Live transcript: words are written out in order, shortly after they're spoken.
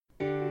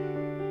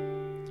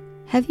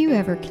Have you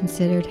ever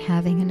considered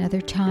having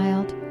another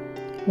child?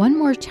 One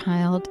More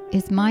Child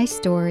is my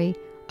story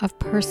of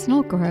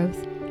personal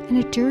growth and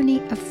a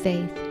journey of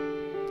faith.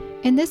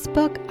 In this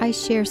book, I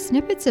share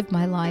snippets of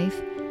my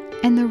life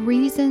and the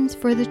reasons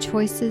for the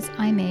choices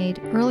I made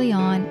early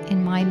on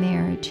in my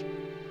marriage.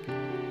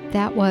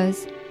 That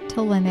was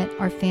to limit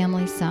our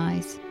family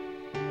size.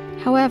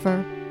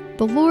 However,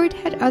 the Lord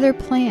had other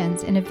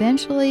plans, and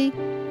eventually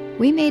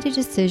we made a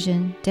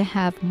decision to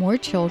have more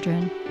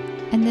children,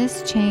 and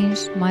this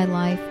changed my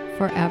life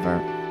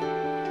forever.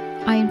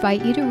 I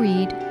invite you to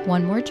read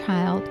One More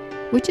Child,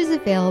 which is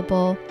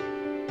available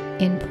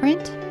in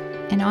print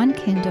and on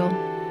Kindle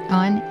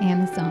on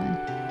Amazon.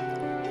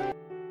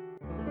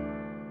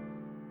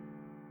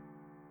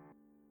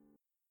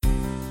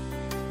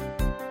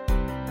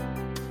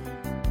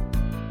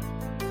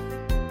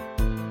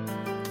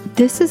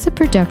 This is a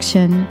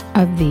production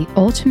of the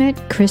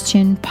Ultimate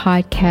Christian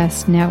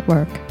Podcast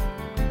Network.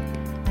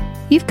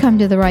 You've come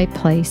to the right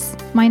place.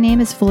 My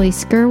name is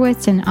Felice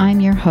Gerwitz, and I'm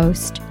your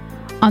host.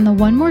 On the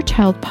One More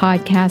Child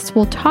podcast,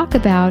 we'll talk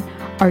about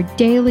our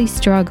daily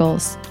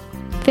struggles,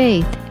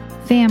 faith,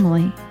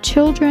 family,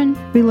 children,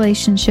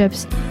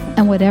 relationships,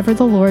 and whatever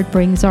the Lord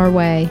brings our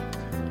way.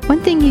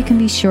 One thing you can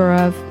be sure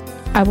of,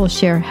 I will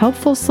share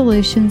helpful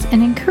solutions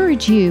and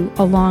encourage you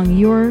along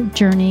your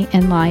journey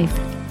in life.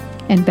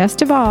 And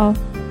best of all,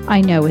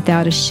 I know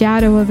without a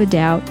shadow of a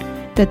doubt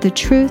that the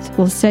truth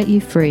will set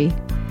you free.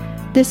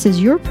 This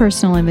is your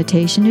personal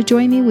invitation to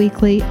join me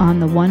weekly on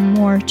the One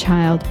More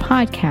Child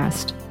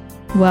podcast.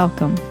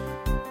 Welcome.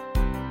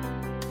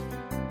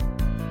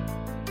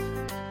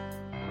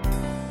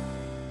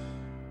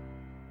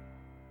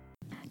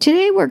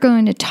 Today we're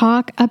going to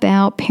talk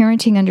about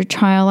parenting under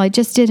trial. I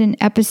just did an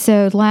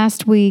episode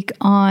last week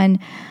on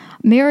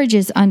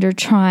marriages under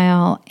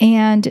trial,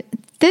 and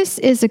this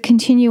is a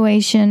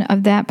continuation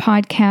of that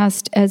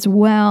podcast as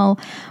well,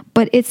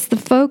 but it's the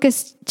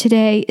focus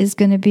today is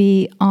going to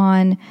be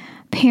on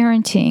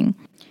parenting.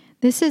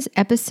 This is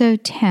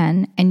episode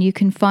 10, and you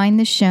can find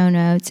the show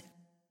notes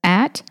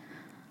at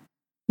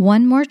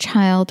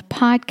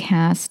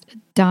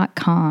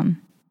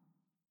onemorechildpodcast.com.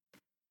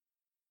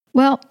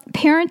 Well,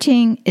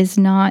 parenting is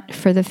not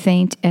for the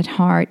faint at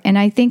heart, and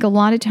I think a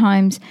lot of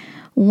times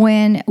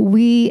when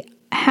we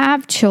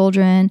have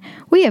children,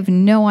 we have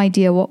no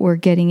idea what we're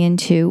getting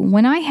into.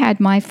 When I had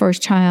my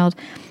first child,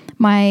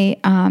 my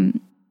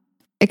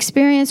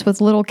experience with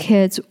little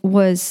kids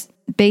was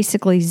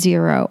basically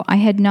zero. I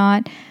had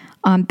not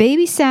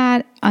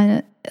babysat,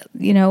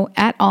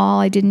 at all.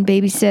 I didn't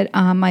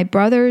babysit my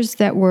brothers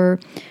that were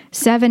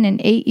 7 and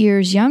 8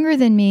 years younger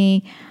than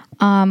me.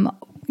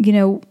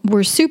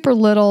 Were super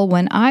little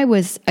when I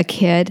was a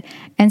kid,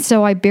 and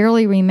so I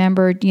barely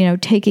remembered,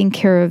 taking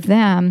care of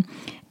them.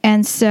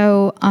 And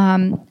so,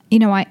 I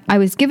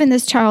was given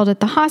this child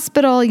at the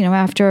hospital,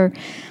 after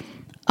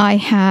I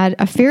had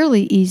a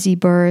fairly easy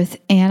birth.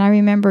 And I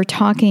remember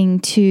talking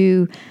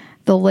to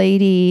the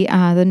lady,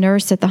 the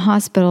nurse at the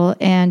hospital,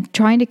 and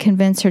trying to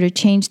convince her to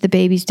change the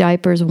baby's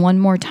diapers one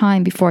more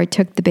time before I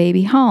took the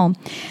baby home.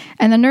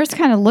 And the nurse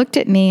kind of looked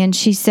at me and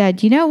she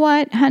said, "You know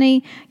what,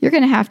 honey, you're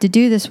going to have to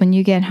do this when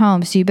you get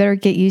home, so you better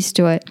get used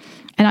to it."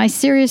 And I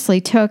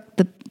seriously took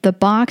the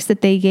box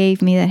that they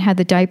gave me that had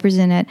the diapers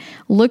in it,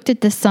 looked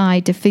at the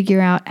side to figure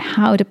out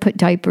how to put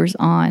diapers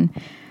on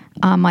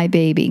my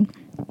baby.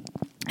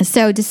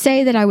 So to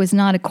say that I was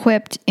not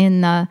equipped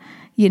in the,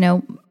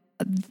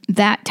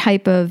 that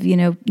type of,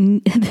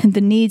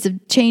 the needs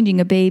of changing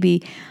a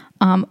baby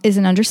is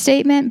an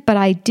understatement, but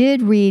I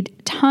did read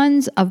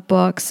tons of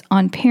books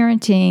on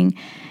parenting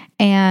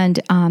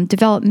and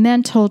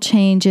developmental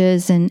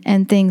changes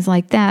and things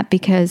like that,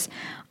 because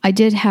I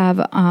did have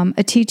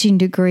a teaching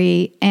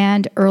degree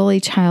and early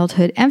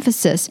childhood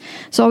emphasis.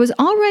 So I was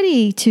all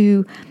ready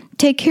to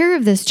take care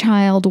of this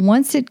child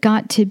once it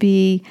got to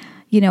be,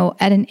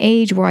 at an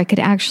age where I could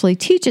actually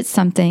teach it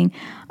something.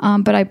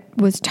 But I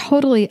was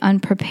totally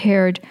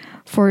unprepared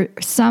for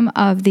some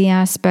of the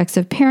aspects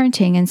of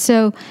parenting. And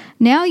so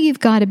now you've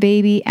got a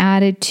baby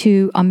added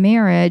to a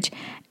marriage,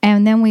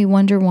 and then we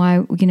wonder why,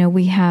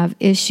 we have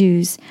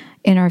issues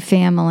in our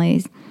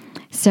families.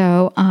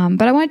 So,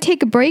 but I want to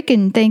take a break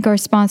and thank our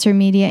sponsor,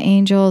 Media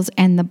Angels,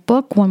 and the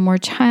book, One More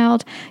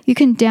Child. You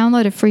can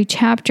download a free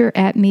chapter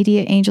at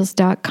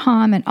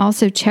MediaAngels.com and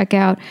also check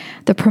out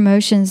the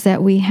promotions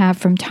that we have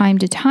from time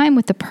to time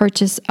with the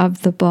purchase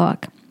of the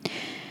book.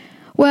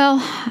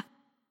 Well,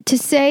 to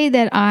say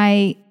that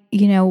I,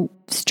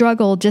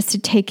 struggled just to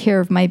take care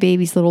of my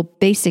baby's little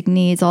basic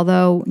needs,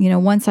 although,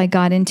 once I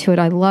got into it,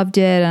 I loved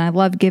it, and I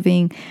loved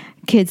giving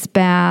kids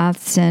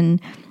baths and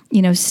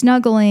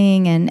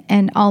snuggling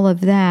and all of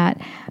that.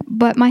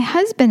 But my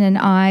husband and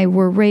I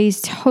were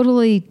raised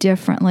totally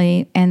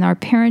differently, and our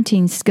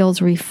parenting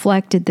skills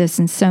reflected this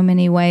in so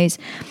many ways.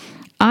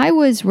 I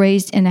was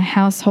raised in a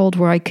household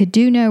where I could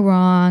do no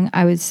wrong.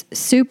 I was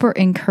super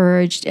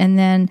encouraged. And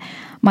then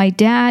my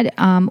dad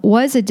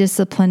was a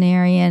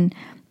disciplinarian,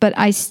 but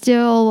I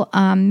still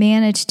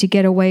managed to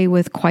get away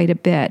with quite a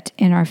bit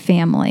in our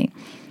family.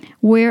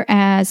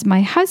 Whereas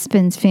my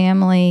husband's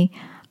family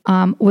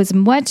was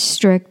much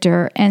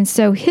stricter. And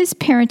so his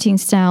parenting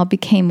style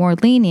became more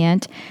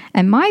lenient,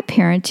 and my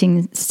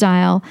parenting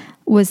style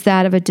was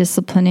that of a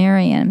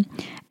disciplinarian.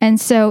 And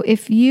so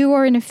if you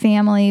are in a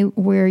family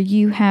where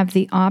you have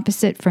the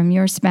opposite from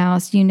your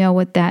spouse, you know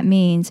what that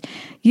means.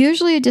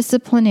 Usually a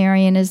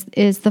disciplinarian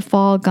is the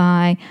fall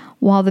guy,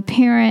 while the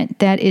parent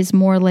that is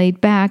more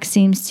laid back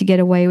seems to get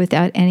away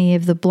without any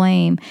of the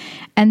blame.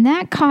 And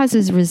that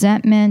causes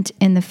resentment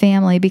in the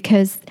family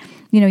because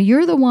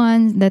you're the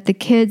one that the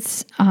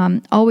kids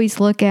always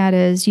look at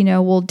as,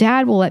 well,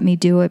 dad will let me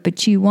do it,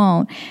 but you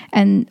won't.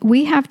 And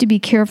we have to be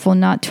careful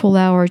not to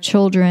allow our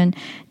children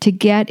to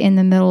get in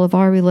the middle of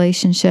our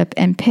relationship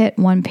and pit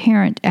one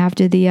parent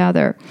after the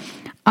other.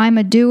 I'm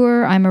a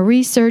doer. I'm a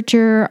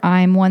researcher.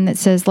 I'm one that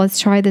says, let's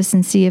try this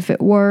and see if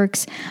it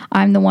works.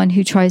 I'm the one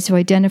who tries to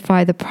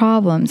identify the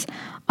problems.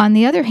 On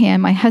the other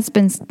hand, my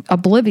husband's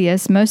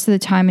oblivious most of the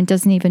time and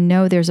doesn't even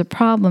know there's a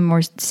problem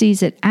or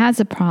sees it as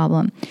a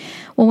problem.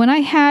 Well, when I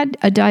had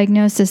a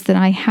diagnosis that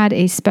I had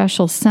a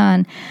special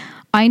son,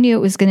 I knew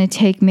it was going to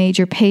take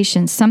major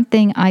patience,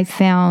 something I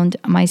found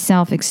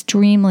myself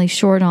extremely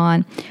short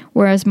on,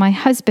 whereas my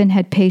husband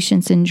had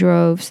patience in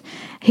droves.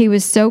 He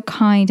was so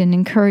kind and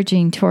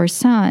encouraging to our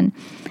son.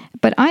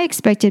 But I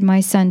expected my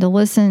son to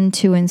listen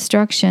to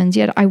instructions,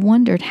 yet I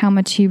wondered how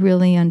much he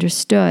really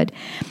understood.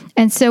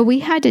 And so we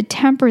had to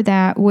temper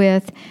that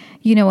with,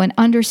 an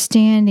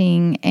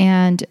understanding,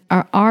 and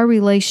our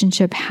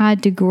relationship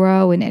had to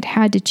grow and it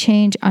had to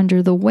change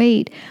under the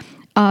weight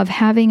of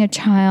having a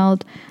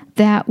child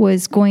that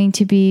was going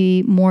to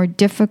be more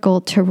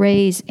difficult to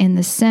raise in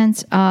the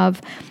sense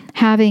of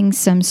having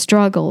some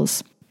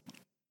struggles.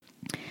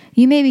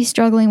 You may be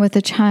struggling with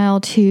a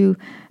child who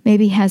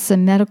maybe has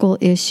some medical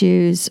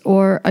issues,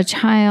 or a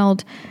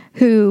child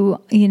who,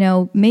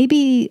 may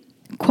be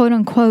quote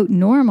unquote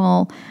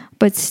normal,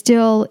 but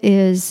still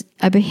is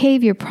a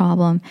behavior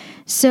problem.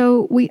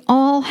 So we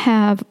all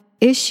have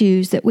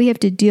issues that we have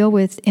to deal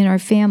with in our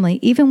family,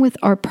 even with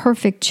our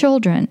perfect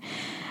children.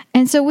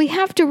 And so we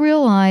have to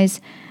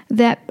realize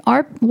that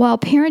while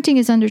parenting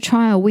is under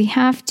trial, we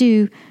have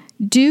to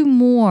do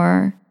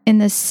more in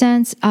the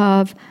sense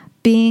of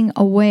being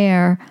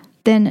aware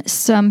than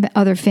some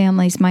other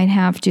families might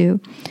have to.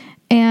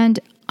 And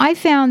I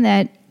found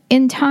that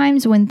in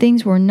times when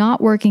things were not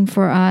working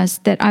for us,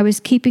 that I was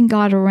keeping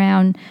God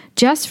around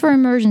just for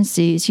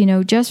emergencies,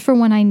 just for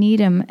when I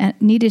needed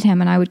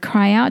him and I would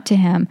cry out to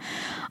him.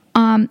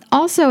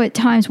 Also, at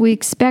times, we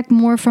expect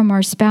more from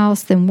our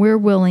spouse than we're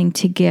willing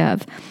to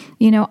give.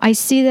 I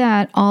see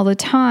that all the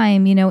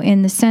time,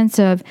 in the sense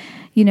of,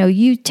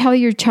 you tell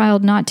your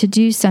child not to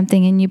do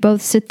something and you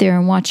both sit there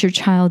and watch your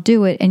child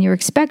do it, and you're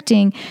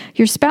expecting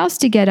your spouse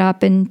to get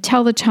up and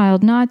tell the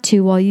child not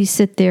to while you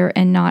sit there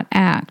and not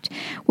act.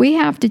 We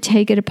have to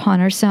take it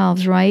upon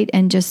ourselves, right?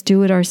 And just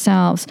do it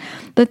ourselves.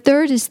 The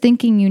third is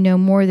thinking you know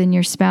more than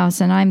your spouse,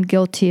 and I'm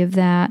guilty of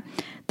that.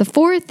 The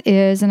fourth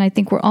is, and I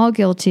think we're all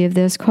guilty of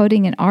this,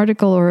 quoting an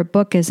article or a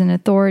book as an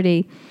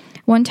authority.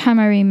 One time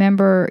I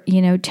remember,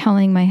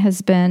 telling my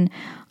husband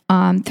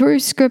through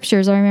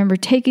scriptures, I remember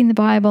taking the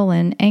Bible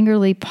and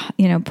angrily,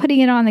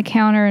 putting it on the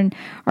counter in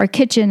our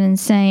kitchen and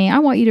saying, I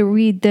want you to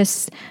read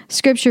this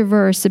scripture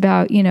verse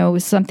about,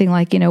 something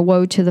like,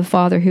 woe to the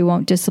father who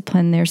won't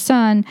discipline their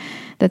son,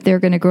 that they're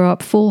going to grow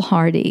up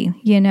foolhardy,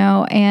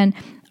 and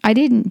I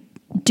didn't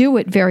do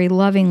it very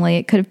lovingly.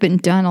 It could have been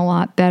done a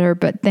lot better,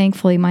 but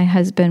thankfully my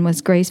husband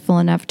was graceful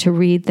enough to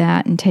read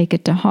that and take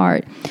it to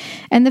heart.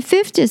 And the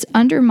fifth is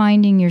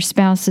undermining your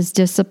spouse's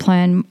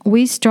discipline.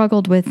 We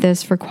struggled with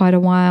this for quite a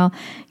while.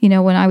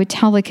 When I would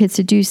tell the kids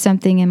to do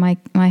something and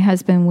my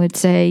husband would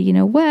say,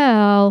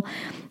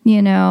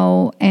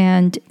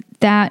 and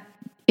that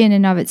in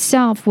and of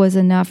itself was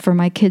enough for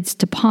my kids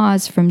to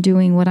pause from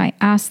doing what I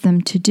asked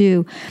them to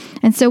do.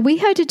 And so we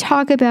had to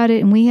talk about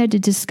it and we had to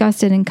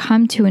discuss it and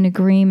come to an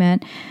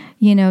agreement,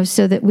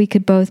 so that we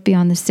could both be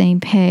on the same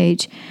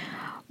page.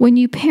 When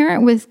you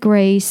parent with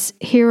grace,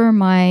 here are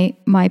my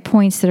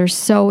points that are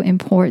so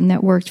important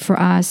that worked for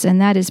us,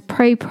 and that is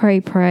pray, pray,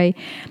 pray.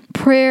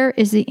 Prayer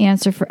is the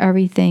answer for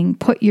everything.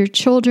 Put your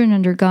children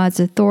under God's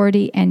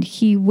authority, and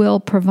He will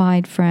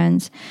provide,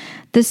 friends.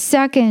 The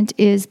second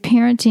is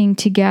parenting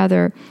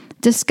together.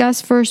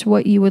 Discuss first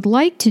what you would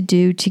like to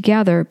do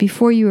together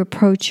before you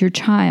approach your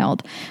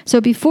child.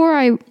 So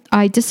before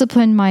I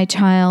disciplined my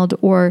child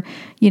or,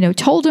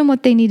 told them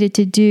what they needed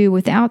to do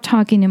without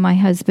talking to my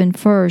husband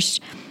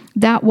first,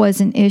 that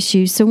was an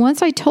issue. So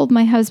once I told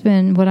my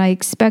husband what I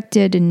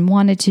expected and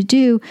wanted to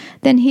do,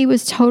 then he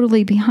was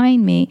totally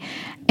behind me.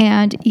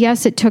 And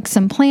yes, it took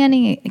some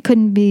planning. It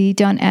couldn't be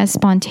done as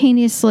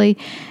spontaneously.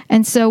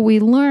 And so we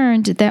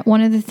learned that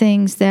one of the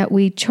things that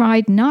we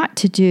tried not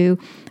to do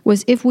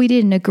was, if we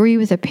didn't agree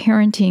with a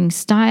parenting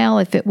style,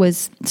 if it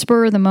was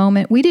spur of the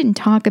moment, we didn't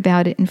talk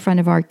about it in front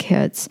of our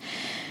kids.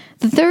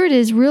 The third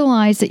is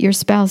realize that your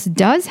spouse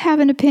does have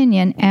an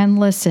opinion and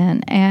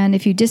listen. And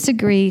if you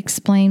disagree,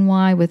 explain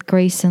why with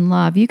grace and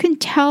love. You can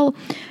tell,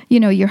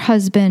 your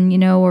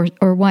husband,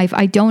 or wife,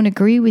 I don't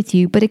agree with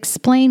you, but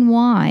explain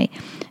why.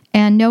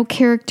 and no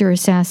character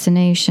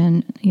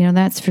assassination.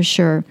 That's for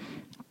sure.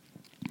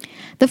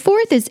 The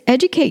fourth is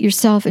educate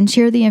yourself and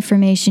share the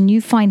information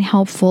you find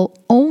helpful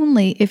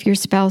only if your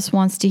spouse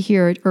wants to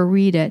hear it or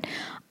read it.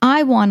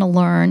 I want to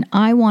learn.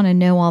 I want to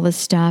know all this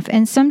stuff.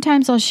 And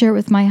sometimes I'll share it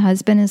with my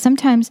husband, and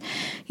sometimes,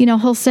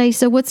 he'll say,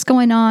 so what's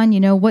going on?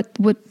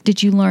 What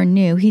did you learn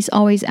new? He's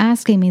always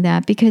asking me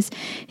that because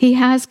he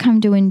has come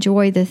to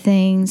enjoy the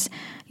things,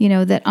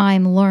 that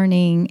I'm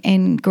learning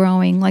and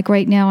growing. Like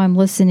right now, I'm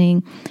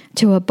listening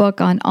to a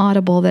book on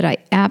Audible that I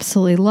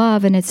absolutely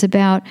love. And it's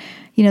about,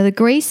 the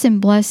grace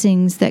and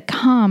blessings that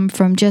come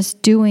from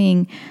just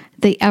doing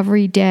the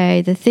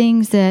everyday, the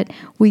things that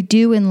we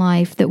do in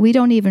life that we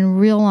don't even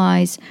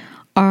realize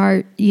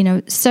are,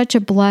 such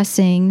a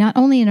blessing, not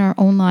only in our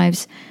own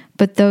lives,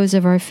 but those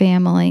of our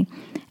family.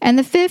 And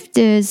the fifth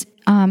is,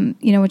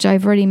 which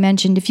I've already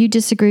mentioned, if you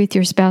disagree with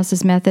your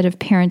spouse's method of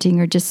parenting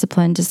or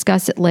discipline,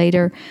 discuss it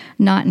later,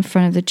 not in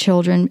front of the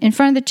children. In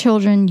front of the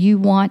children, you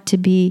want to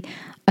be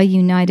a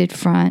united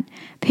front.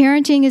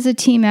 Parenting is a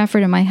team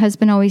effort, and my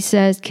husband always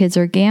says kids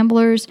are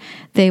gamblers.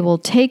 They will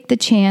take the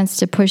chance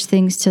to push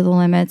things to the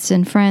limits.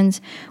 And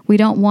friends, we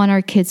don't want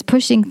our kids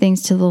pushing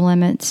things to the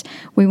limits.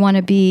 We want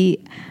to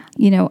be,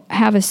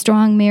 have a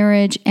strong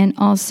marriage and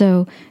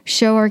also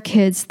show our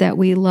kids that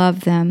we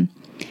love them.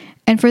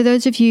 And for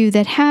those of you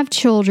that have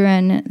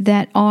children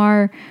that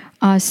are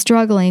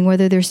struggling,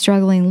 whether they're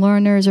struggling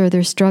learners or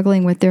they're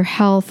struggling with their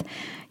health,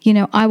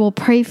 I will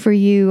pray for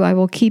you. I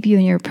will keep you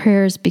in your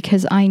prayers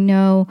because I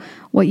know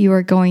what you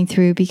are going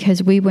through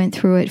because we went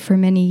through it for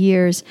many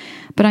years.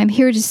 But I'm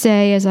here to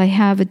say, as I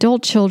have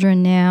adult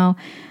children now,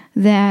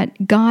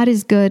 that God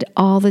is good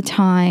all the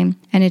time.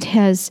 And it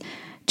has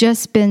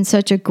just been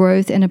such a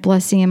growth and a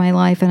blessing in my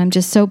life. And I'm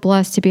just so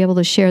blessed to be able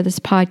to share this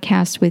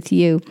podcast with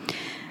you.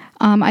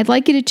 I'd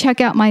like you to check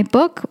out my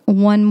book,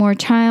 One More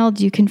Child.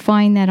 You can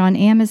find that on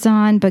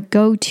Amazon, but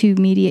go to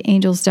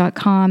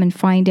MediaAngels.com and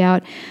find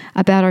out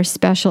about our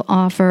special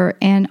offer.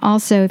 And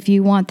also, if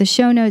you want the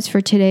show notes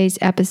for today's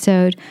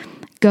episode,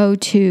 go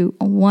to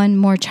One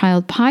More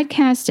Child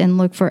Podcast and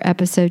look for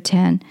episode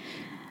 10.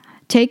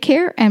 Take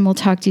care, and we'll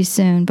talk to you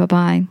soon.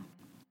 Bye-bye.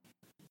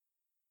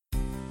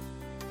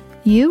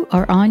 You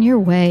are on your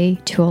way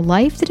to a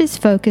life that is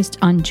focused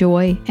on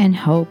joy and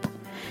hope.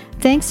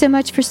 Thanks so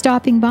much for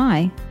stopping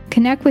by.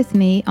 Connect with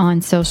me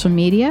on social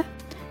media.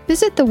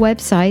 Visit the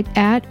website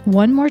at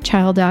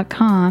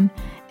onemorechild.com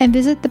and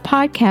visit the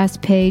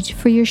podcast page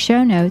for your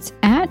show notes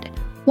at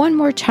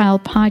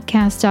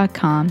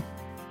onemorechildpodcast.com.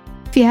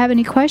 If you have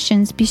any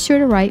questions, be sure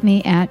to write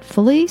me at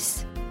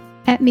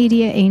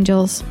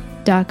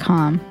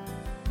Felice@mediaangels.com.